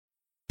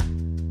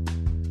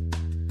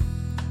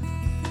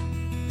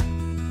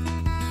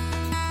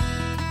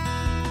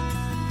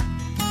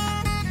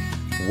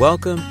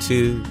Welcome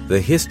to The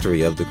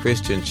History of the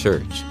Christian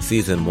Church,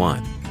 Season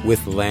 1,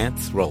 with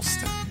Lance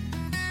Rolston.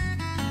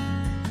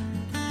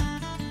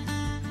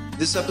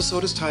 This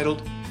episode is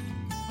titled,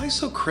 Why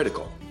So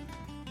Critical?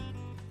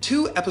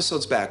 2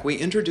 episodes back, we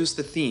introduced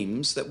the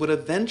themes that would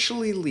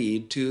eventually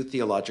lead to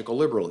theological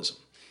liberalism.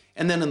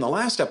 And then in the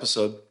last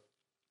episode,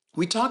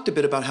 we talked a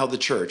bit about how the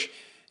church,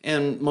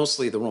 and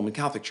mostly the Roman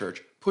Catholic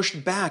Church,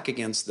 pushed back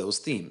against those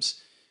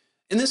themes.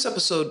 In this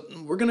episode,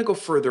 we're going to go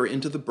further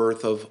into the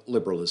birth of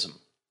liberalism.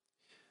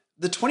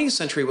 The 20th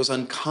century was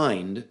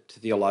unkind to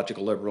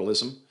theological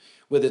liberalism,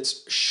 with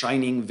its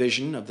shining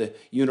vision of the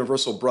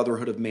universal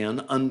brotherhood of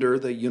man under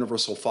the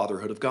universal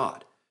fatherhood of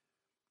God.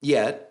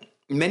 Yet,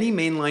 many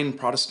mainline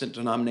Protestant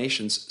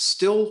denominations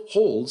still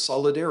hold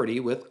solidarity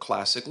with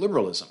classic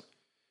liberalism.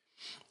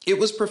 It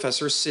was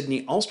Professor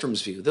Sidney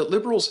Alstrom's view that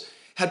liberals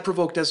had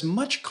provoked as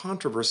much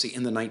controversy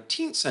in the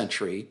 19th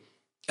century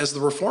as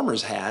the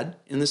reformers had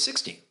in the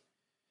 16th.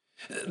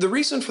 The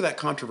reason for that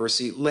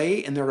controversy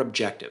lay in their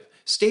objective,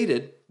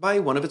 stated by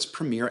one of its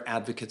premier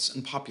advocates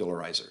and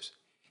popularizers,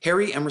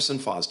 Harry Emerson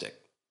Fosdick.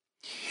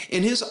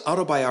 In his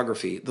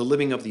autobiography, The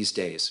Living of These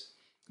Days,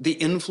 the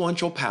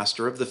influential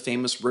pastor of the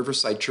famous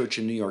Riverside Church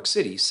in New York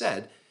City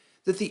said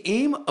that the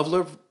aim of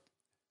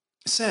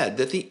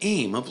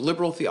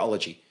liberal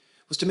theology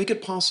was to make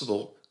it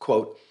possible,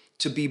 quote,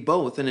 to be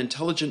both an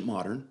intelligent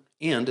modern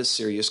and a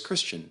serious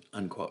Christian,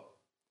 unquote.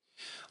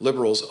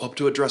 Liberals hope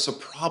to address a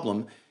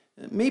problem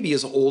maybe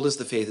as old as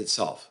the faith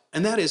itself,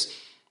 and that is,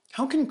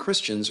 how can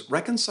Christians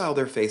reconcile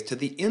their faith to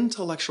the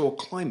intellectual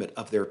climate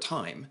of their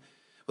time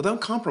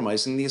without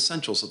compromising the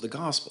essentials of the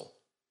gospel?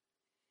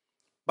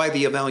 By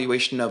the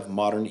evaluation of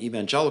modern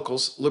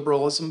evangelicals,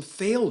 liberalism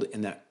failed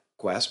in that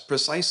quest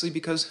precisely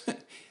because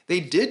they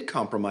did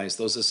compromise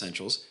those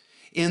essentials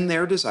in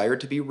their desire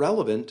to be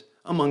relevant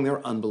among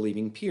their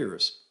unbelieving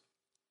peers.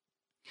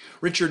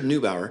 Richard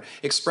Neubauer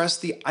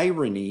expressed the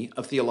irony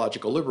of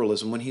theological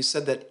liberalism when he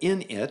said that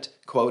in it,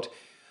 quote,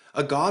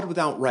 a God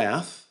without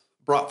wrath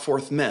brought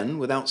forth men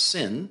without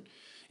sin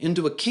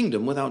into a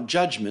kingdom without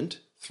judgment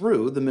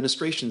through the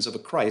ministrations of a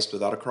Christ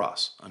without a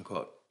cross,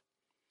 unquote.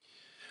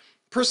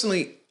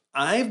 Personally,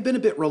 I've been a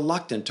bit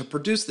reluctant to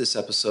produce this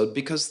episode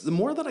because the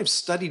more that I've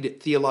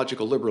studied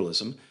theological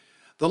liberalism,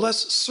 the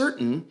less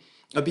certain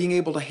of being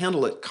able to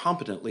handle it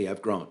competently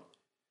I've grown.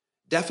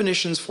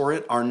 Definitions for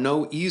it are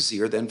no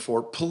easier than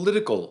for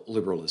political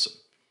liberalism.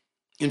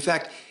 In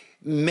fact,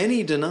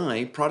 many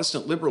deny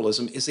Protestant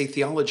liberalism is a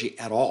theology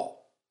at all.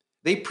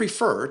 They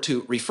prefer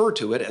to refer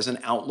to it as an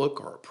outlook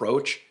or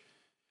approach.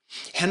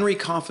 Henry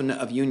Coffin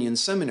of Union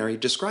Seminary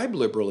described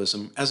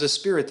liberalism as a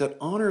spirit that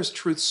honors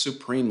truth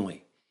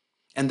supremely,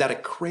 and that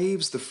it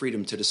craves the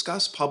freedom to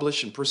discuss,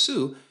 publish, and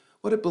pursue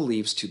what it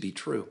believes to be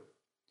true.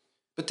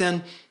 But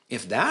then,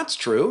 if that's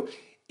true,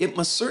 it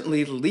must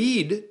certainly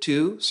lead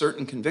to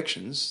certain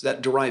convictions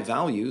that derive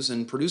values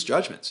and produce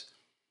judgments.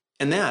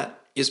 And that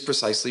is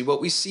precisely what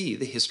we see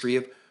the history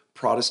of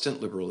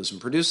Protestant liberalism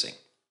producing.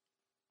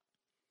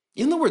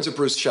 In the words of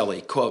Bruce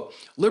Shelley, quote,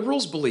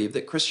 liberals believed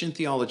that Christian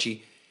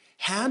theology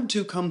had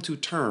to come to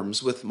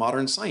terms with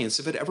modern science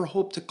if it ever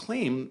hoped to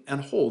claim and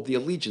hold the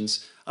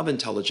allegiance of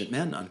intelligent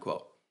men,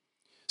 unquote.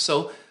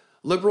 So,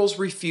 liberals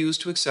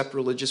refused to accept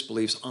religious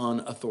beliefs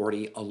on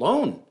authority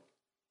alone.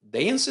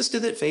 They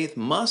insisted that faith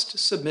must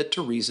submit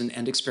to reason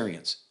and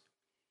experience.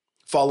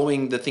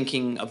 Following the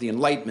thinking of the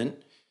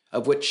Enlightenment,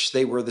 of which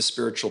they were the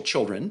spiritual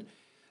children,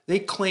 they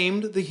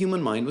claimed the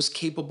human mind was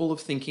capable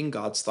of thinking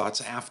God's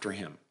thoughts after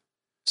him.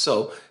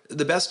 So,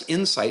 the best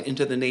insight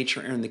into the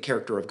nature and the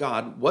character of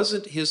God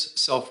wasn't his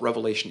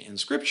self-revelation in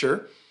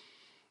Scripture,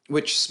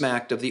 which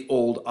smacked of the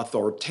old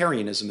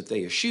authoritarianism that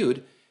they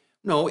eschewed.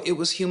 No, it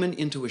was human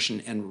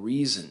intuition and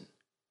reason.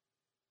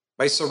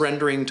 By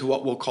surrendering to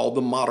what we'll call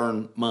the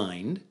modern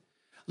mind,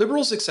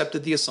 liberals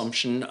accepted the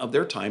assumption of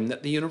their time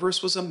that the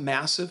universe was a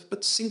massive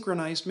but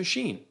synchronized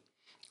machine,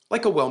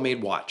 like a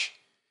well-made watch.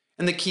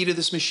 And the key to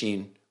this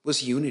machine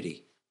was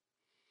unity.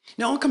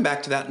 Now, I'll come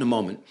back to that in a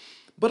moment,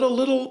 but a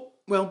little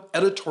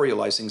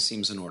editorializing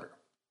seems in order.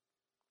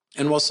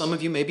 And while some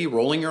of you may be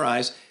rolling your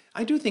eyes,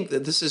 I do think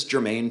that this is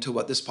germane to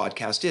what this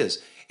podcast is,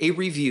 a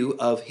review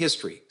of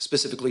history,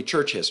 specifically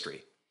church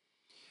history.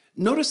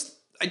 Notice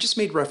I just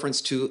made reference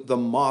to the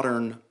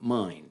modern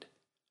mind.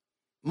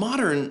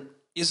 Modern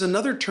is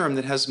another term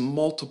that has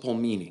multiple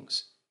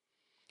meanings.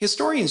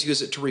 Historians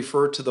use it to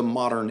refer to the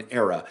modern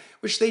era,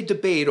 which they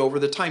debate over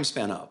the time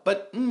span of,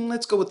 but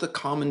let's go with the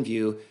common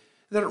view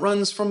that it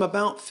runs from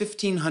about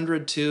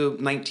 1500 to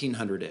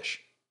 1900-ish.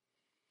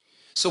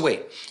 So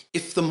wait,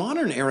 if the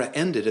modern era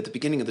ended at the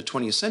beginning of the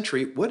 20th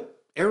century,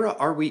 what era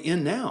are we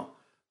in now?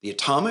 The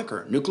atomic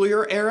or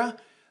nuclear era?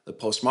 The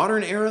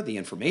postmodern era? The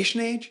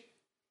information age?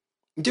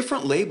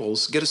 Different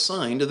labels get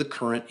assigned to the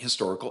current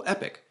historical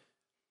epoch.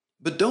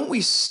 But don't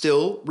we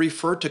still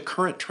refer to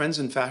current trends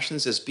and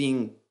fashions as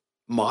being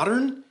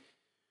modern?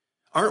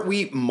 Aren't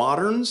we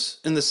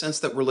moderns in the sense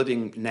that we're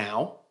living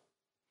now?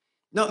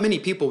 Not many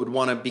people would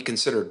want to be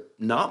considered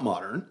not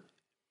modern.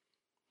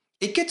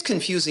 It gets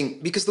confusing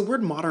because the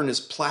word modern is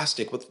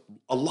plastic with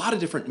a lot of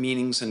different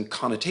meanings and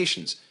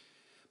connotations.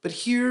 But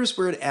here's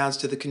where it adds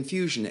to the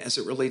confusion as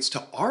it relates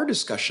to our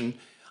discussion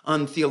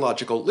on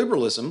theological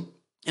liberalism,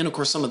 and of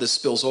course some of this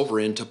spills over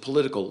into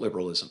political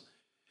liberalism.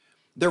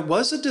 There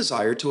was a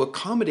desire to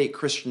accommodate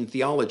Christian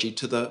theology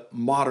to the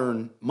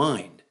modern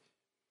mind,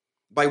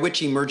 by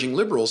which emerging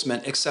liberals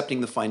meant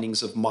accepting the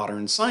findings of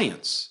modern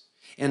science.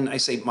 And I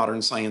say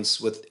modern science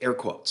with air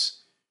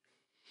quotes,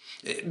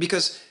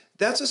 because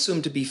that's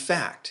assumed to be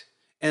fact,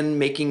 and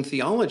making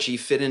theology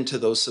fit into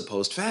those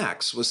supposed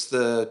facts was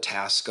the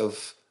task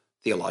of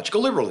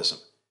theological liberalism.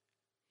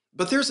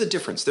 But there's a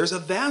difference. There's a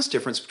vast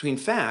difference between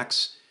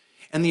facts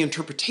and the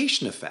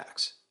interpretation of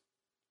facts.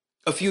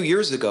 A few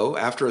years ago,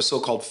 after a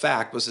so-called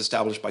fact was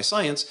established by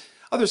science,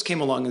 others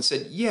came along and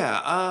said,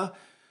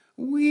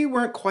 we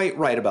weren't quite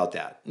right about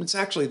that. It's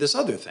actually this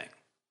other thing.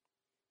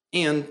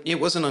 And it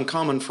wasn't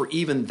uncommon for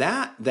even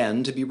that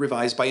then to be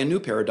revised by a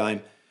new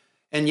paradigm,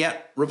 and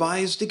yet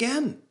revised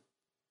again.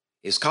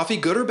 Is coffee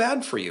good or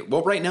bad for you?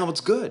 Well, right now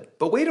it's good,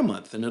 but wait a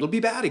month and it'll be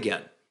bad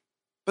again.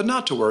 But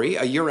not to worry,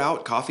 a year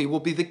out, coffee will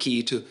be the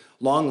key to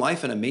long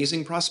life and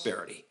amazing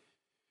prosperity.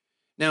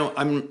 Now,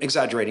 I'm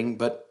exaggerating,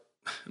 but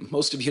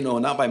most of you know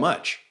not by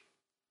much.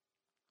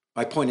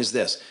 My point is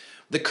this: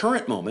 the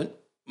current moment,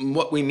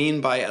 what we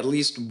mean by at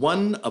least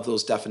one of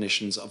those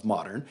definitions of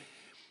modern,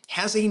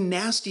 has a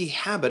nasty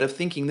habit of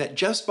thinking that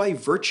just by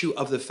virtue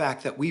of the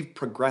fact that we've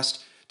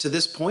progressed to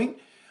this point,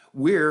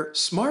 we're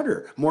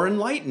smarter, more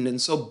enlightened,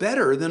 and so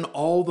better than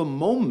all the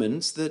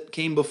moments that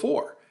came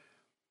before.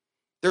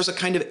 There's a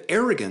kind of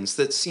arrogance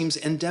that seems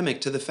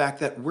endemic to the fact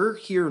that we're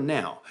here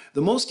now,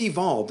 the most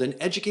evolved and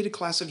educated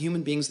class of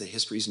human beings that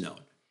history's known.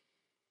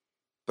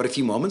 But a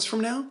few moments from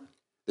now,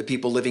 the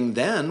people living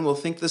then will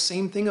think the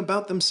same thing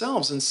about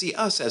themselves and see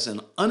us as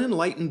an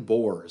unenlightened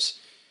bores.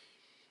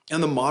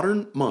 And the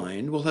modern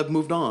mind will have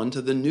moved on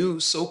to the new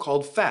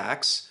so-called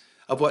facts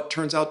of what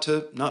turns out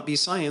to not be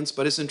science,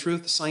 but is in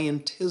truth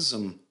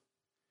scientism.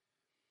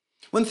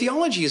 When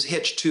theology is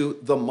hitched to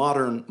the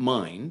modern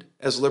mind,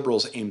 as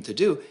liberals aim to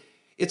do,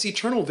 its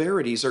eternal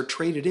verities are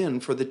traded in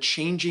for the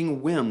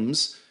changing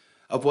whims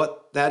of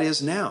what that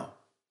is now,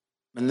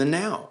 and the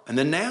now, and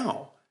the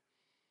now.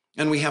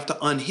 And we have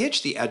to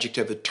unhitch the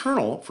adjective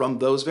eternal from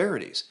those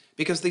verities,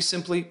 because they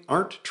simply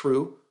aren't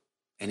true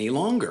any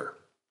longer.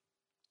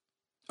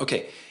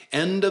 Okay,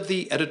 end of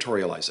the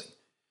editorializing.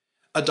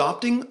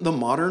 Adopting the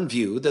modern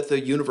view that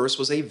the universe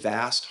was a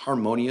vast,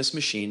 harmonious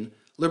machine,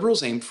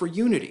 liberals aimed for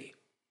unity.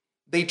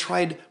 They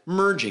tried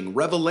merging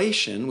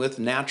revelation with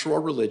natural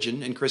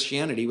religion and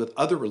Christianity with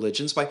other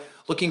religions by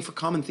looking for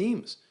common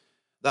themes.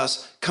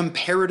 Thus,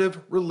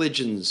 comparative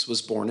religions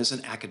was born as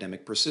an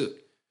academic pursuit.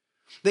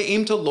 They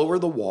aimed to lower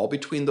the wall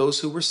between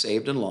those who were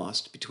saved and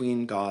lost,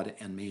 between God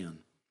and man.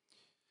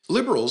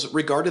 Liberals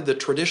regarded the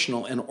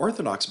traditional and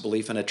orthodox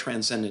belief in a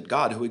transcendent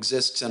God who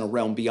exists in a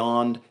realm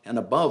beyond and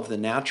above the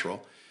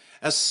natural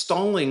as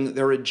stalling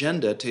their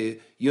agenda to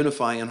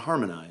unify and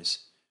harmonize.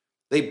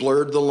 They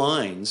blurred the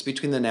lines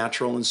between the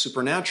natural and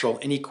supernatural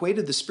and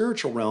equated the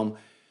spiritual realm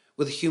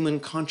with human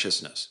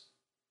consciousness.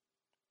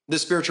 The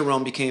spiritual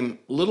realm became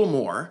little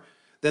more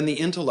than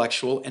the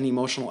intellectual and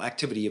emotional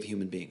activity of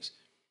human beings.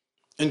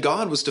 And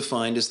God was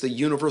defined as the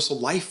universal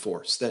life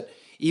force that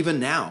even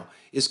now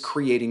is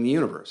creating the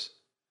universe.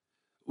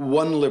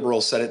 One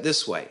liberal said it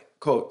this way,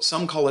 quote,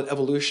 "Some call it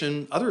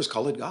evolution, others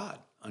call it God,"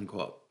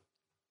 unquote.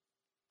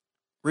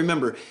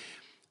 Remember,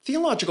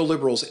 theological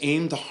liberals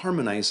aimed to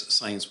harmonize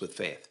science with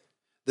faith.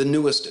 The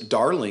newest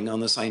darling on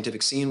the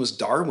scientific scene was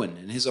Darwin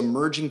and his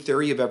emerging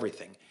theory of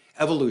everything,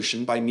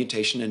 evolution by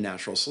mutation and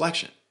natural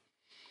selection.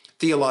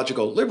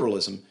 Theological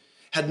liberalism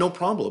had no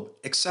problem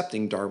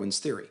accepting Darwin's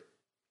theory.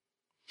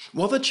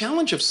 While the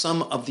challenge of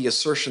some of the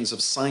assertions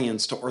of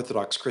science to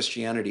Orthodox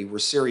Christianity were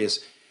serious,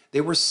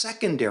 they were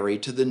secondary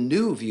to the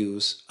new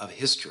views of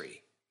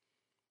history.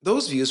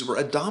 Those views were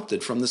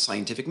adopted from the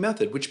scientific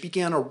method, which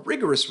began a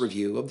rigorous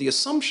review of the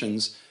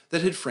assumptions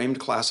that had framed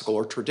classical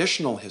or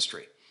traditional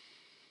history.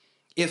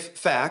 If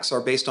facts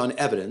are based on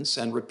evidence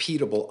and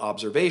repeatable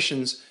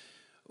observations,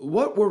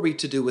 what were we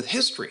to do with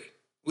history,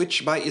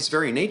 which by its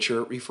very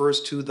nature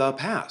refers to the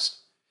past?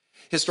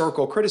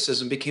 Historical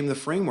criticism became the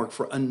framework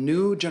for a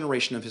new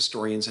generation of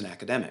historians and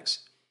academics.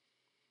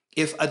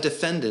 If a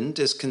defendant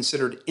is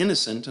considered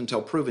innocent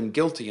until proven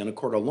guilty in a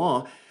court of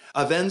law,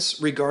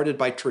 events regarded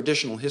by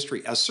traditional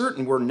history as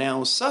certain were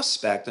now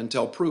suspect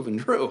until proven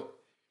true.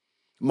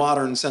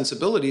 Modern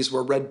sensibilities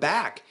were read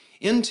back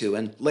into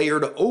and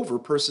layered over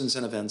persons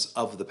and events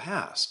of the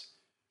past.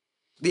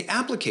 The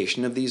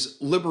application of these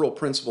liberal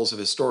principles of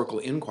historical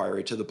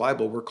inquiry to the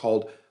Bible were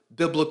called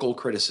biblical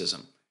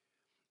criticism.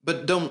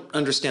 But don't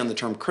understand the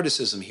term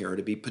criticism here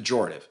to be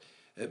pejorative.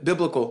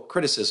 Biblical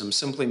criticism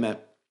simply meant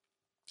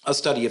a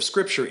study of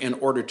Scripture in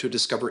order to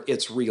discover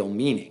its real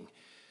meaning.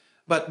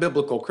 But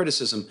biblical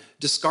criticism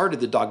discarded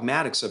the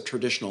dogmatics of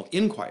traditional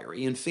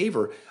inquiry in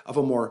favor of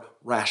a more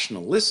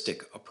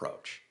rationalistic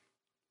approach.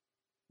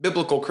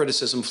 Biblical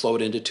criticism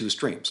flowed into two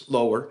streams,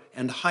 lower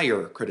and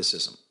higher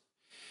criticism.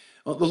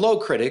 Well, the low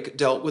critic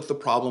dealt with the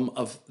problem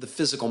of the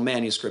physical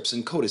manuscripts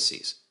and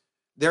codices.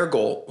 Their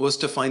goal was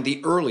to find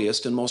the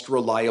earliest and most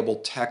reliable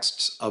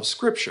texts of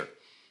Scripture,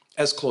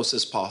 as close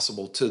as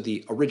possible to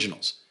the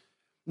originals.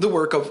 The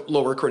work of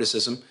lower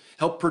criticism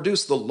helped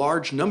produce the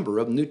large number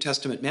of New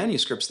Testament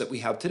manuscripts that we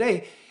have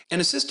today and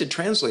assisted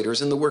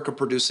translators in the work of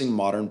producing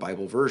modern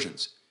Bible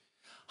versions.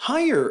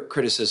 Higher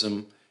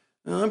criticism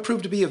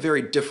proved to be a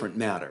very different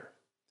matter.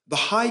 The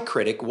high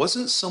critic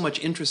wasn't so much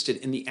interested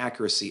in the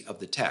accuracy of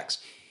the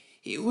text.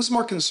 He was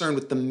more concerned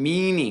with the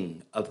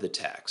meaning of the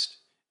text.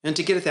 And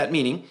to get at that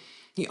meaning,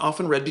 he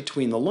often read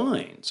between the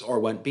lines or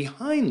went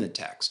behind the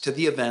text to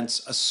the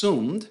events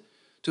assumed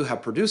to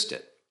have produced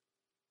it.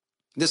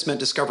 This meant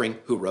discovering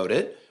who wrote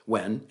it,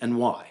 when, and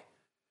why.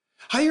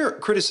 Higher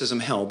criticism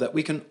held that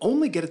we can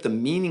only get at the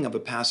meaning of a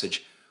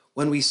passage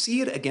when we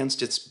see it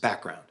against its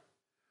background.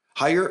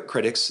 Higher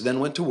critics then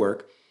went to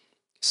work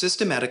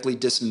systematically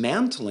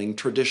dismantling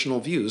traditional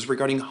views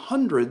regarding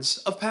hundreds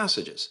of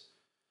passages.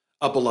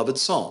 A beloved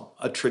psalm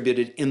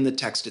attributed in the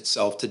text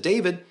itself to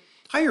David,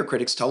 higher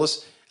critics tell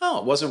us,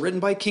 it wasn't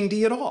written by King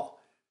D at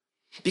all.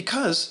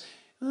 Because,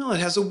 it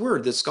has a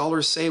word that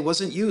scholars say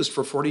wasn't used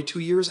for 42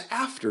 years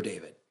after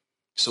David.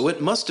 So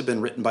it must have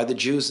been written by the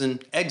Jews in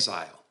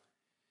exile.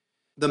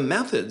 The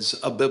methods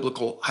of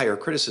biblical higher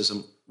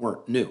criticism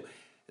weren't new.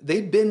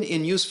 They'd been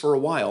in use for a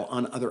while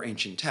on other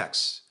ancient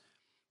texts.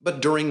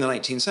 But during the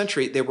 19th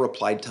century, they were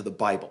applied to the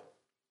Bible.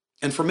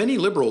 And for many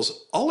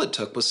liberals, all it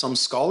took was some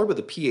scholar with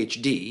a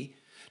PhD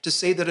to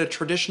say that a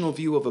traditional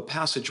view of a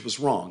passage was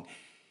wrong.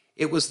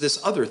 It was this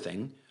other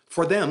thing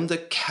for them to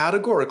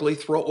categorically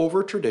throw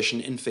over tradition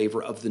in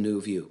favor of the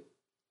new view.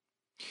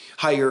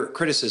 Higher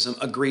criticism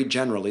agreed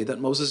generally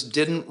that Moses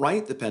didn't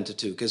write the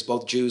Pentateuch, as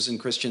both Jews and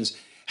Christians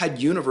had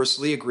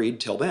universally agreed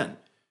till then.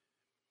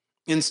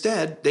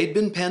 Instead, they'd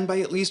been penned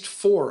by at least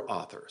 4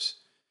 authors.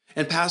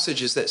 And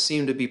passages that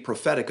seemed to be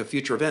prophetic of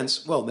future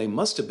events, they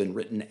must have been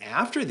written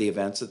after the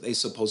events that they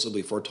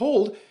supposedly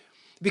foretold,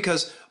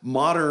 because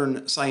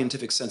modern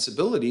scientific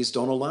sensibilities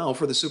don't allow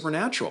for the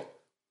supernatural.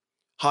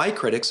 High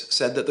critics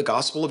said that the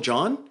Gospel of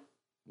John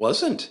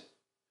wasn't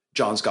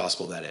John's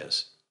Gospel, that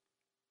is.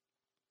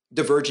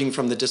 Diverging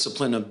from the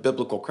discipline of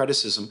biblical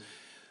criticism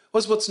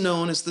was what's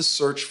known as the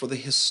search for the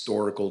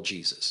historical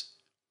Jesus.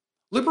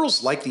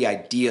 Liberals like the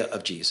idea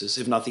of Jesus,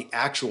 if not the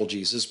actual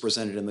Jesus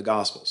presented in the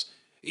Gospels.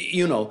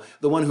 You know,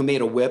 the one who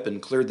made a whip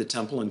and cleared the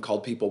temple and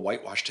called people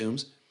whitewashed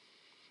tombs.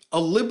 A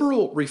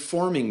liberal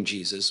reforming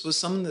Jesus was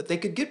someone that they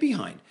could get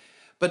behind,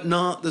 but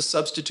not the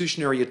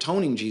substitutionary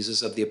atoning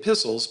Jesus of the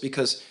epistles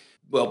because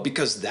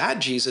that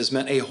Jesus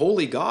meant a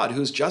holy God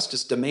whose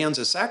justice demands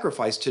a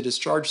sacrifice to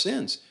discharge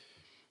sins.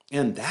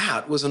 And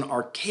that was an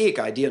archaic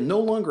idea no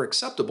longer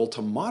acceptable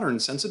to modern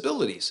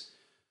sensibilities.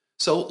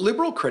 So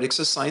liberal critics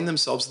assigned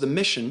themselves the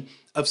mission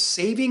of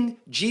saving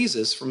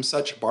Jesus from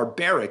such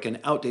barbaric and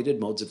outdated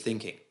modes of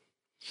thinking.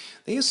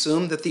 They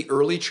assumed that the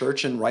early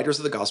church and writers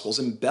of the Gospels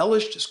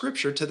embellished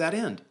Scripture to that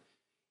end.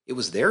 It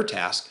was their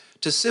task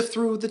to sift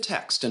through the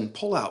text and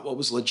pull out what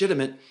was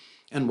legitimate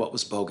and what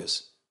was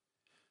bogus.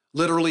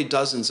 Literally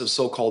dozens of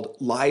so-called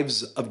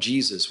lives of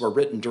Jesus were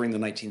written during the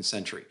 19th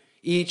century,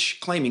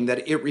 each claiming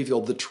that it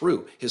revealed the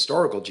true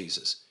historical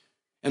Jesus.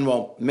 And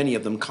while many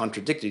of them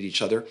contradicted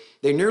each other,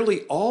 they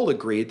nearly all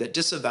agreed that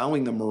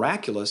disavowing the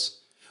miraculous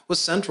was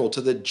central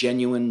to the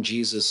genuine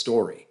Jesus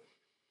story.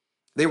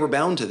 They were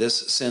bound to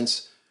this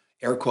since,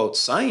 air quote,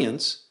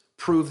 science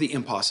proved the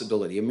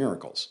impossibility of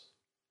miracles.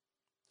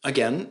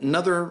 Again,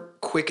 another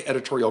quick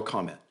editorial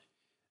comment.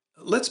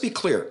 Let's be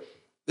clear,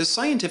 the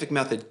scientific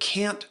method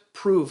can't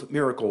prove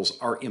miracles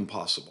are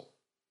impossible.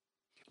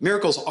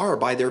 Miracles are,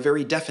 by their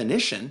very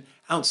definition,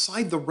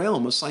 outside the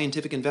realm of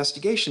scientific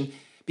investigation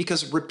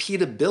because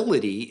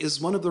repeatability is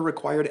one of the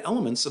required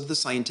elements of the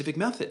scientific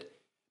method.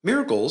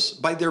 Miracles,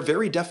 by their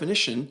very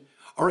definition,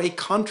 are a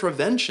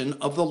contravention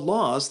of the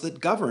laws that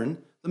govern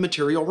the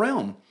material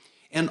realm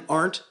and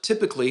aren't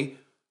typically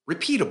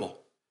repeatable.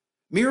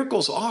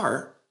 Miracles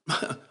are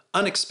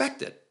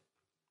unexpected.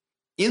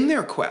 In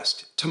their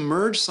quest to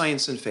merge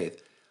science and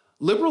faith,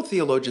 liberal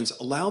theologians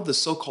allowed the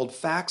so-called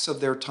facts of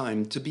their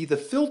time to be the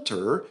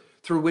filter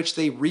through which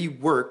they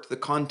reworked the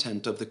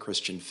content of the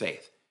Christian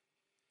faith.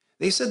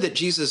 They said that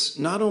Jesus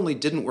not only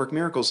didn't work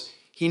miracles,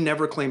 he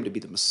never claimed to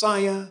be the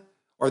Messiah,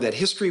 or that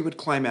history would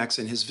climax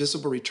in his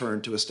visible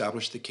return to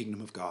establish the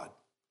kingdom of God.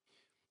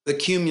 The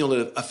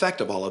cumulative effect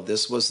of all of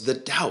this was the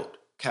doubt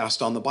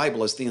cast on the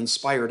Bible as the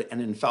inspired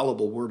and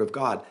infallible Word of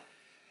God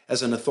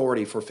as an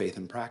authority for faith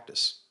and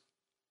practice.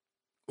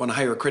 When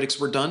higher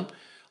critics were done,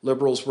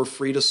 liberals were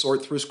free to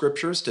sort through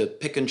scriptures to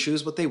pick and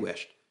choose what they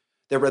wished.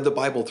 They read the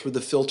Bible through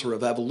the filter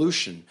of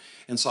evolution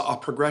and saw a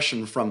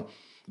progression from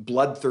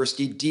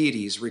bloodthirsty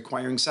deities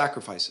requiring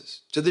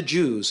sacrifices to the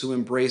Jews who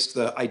embraced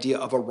the idea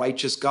of a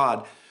righteous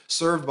God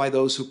served by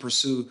those who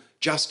pursue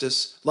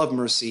justice, love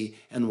mercy,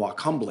 and walk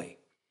humbly.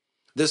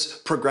 This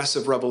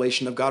progressive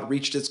revelation of God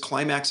reached its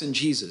climax in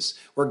Jesus,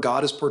 where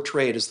God is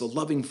portrayed as the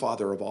loving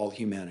Father of all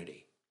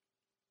humanity.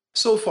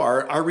 So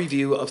far, our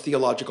review of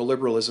theological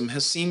liberalism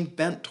has seemed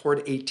bent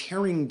toward a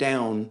tearing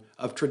down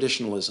of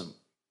traditionalism.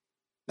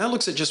 That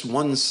looks at just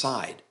one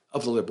side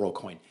of the liberal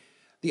coin.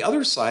 The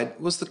other side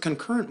was the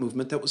concurrent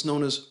movement that was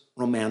known as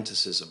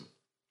Romanticism.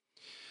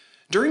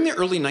 During the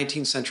early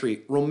 19th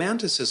century,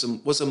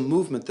 Romanticism was a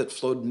movement that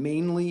flowed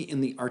mainly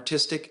in the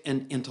artistic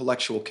and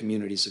intellectual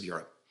communities of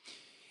Europe.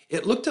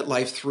 It looked at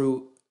life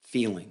through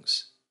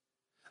feelings.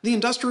 The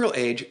industrial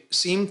age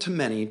seemed to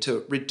many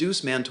to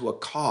reduce man to a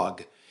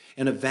cog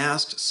in a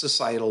vast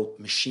societal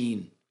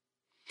machine.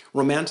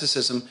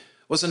 Romanticism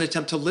was an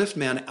attempt to lift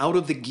man out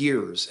of the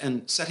gears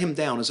and set him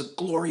down as a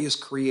glorious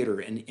creator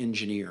and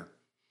engineer.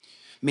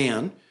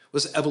 Man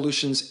was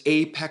evolution's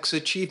apex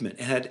achievement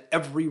and had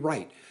every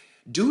right,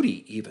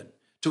 duty even,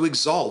 to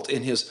exalt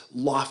in his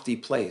lofty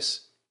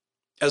place,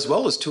 as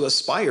well as to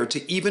aspire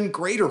to even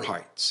greater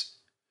heights.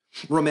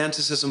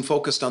 Romanticism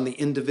focused on the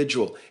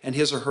individual and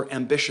his or her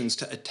ambitions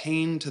to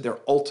attain to their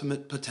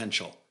ultimate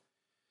potential.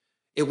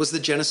 It was the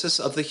genesis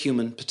of the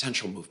human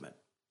potential movement.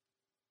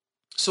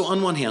 So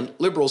on one hand,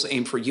 liberals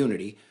aimed for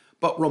unity,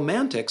 but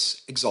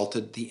romantics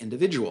exalted the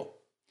individual.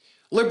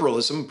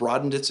 Liberalism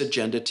broadened its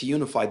agenda to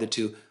unify the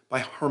two by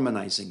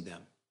harmonizing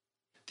them.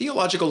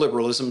 Theological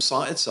liberalism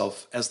saw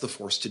itself as the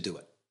force to do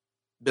it.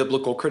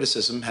 Biblical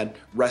criticism had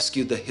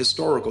rescued the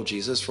historical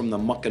Jesus from the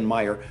muck and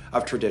mire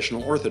of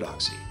traditional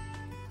orthodoxy.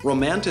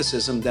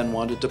 Romanticism then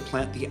wanted to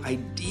plant the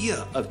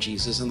idea of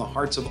Jesus in the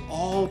hearts of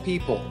all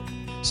people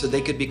so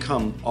they could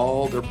become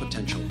all their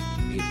potential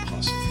made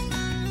possible.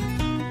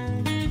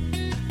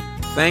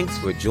 Thanks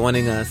for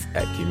joining us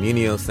at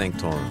Communio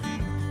Sanctorum.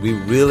 We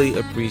really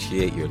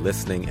appreciate your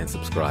listening and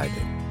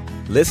subscribing.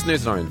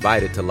 Listeners are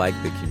invited to like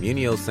the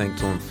Communio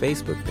Sanctorum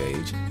Facebook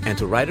page and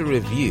to write a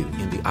review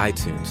in the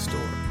iTunes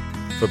store.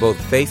 For both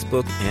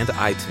Facebook and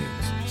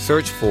iTunes,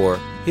 search for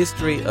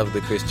History of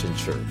the Christian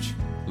Church.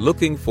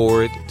 Looking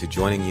forward to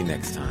joining you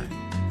next time.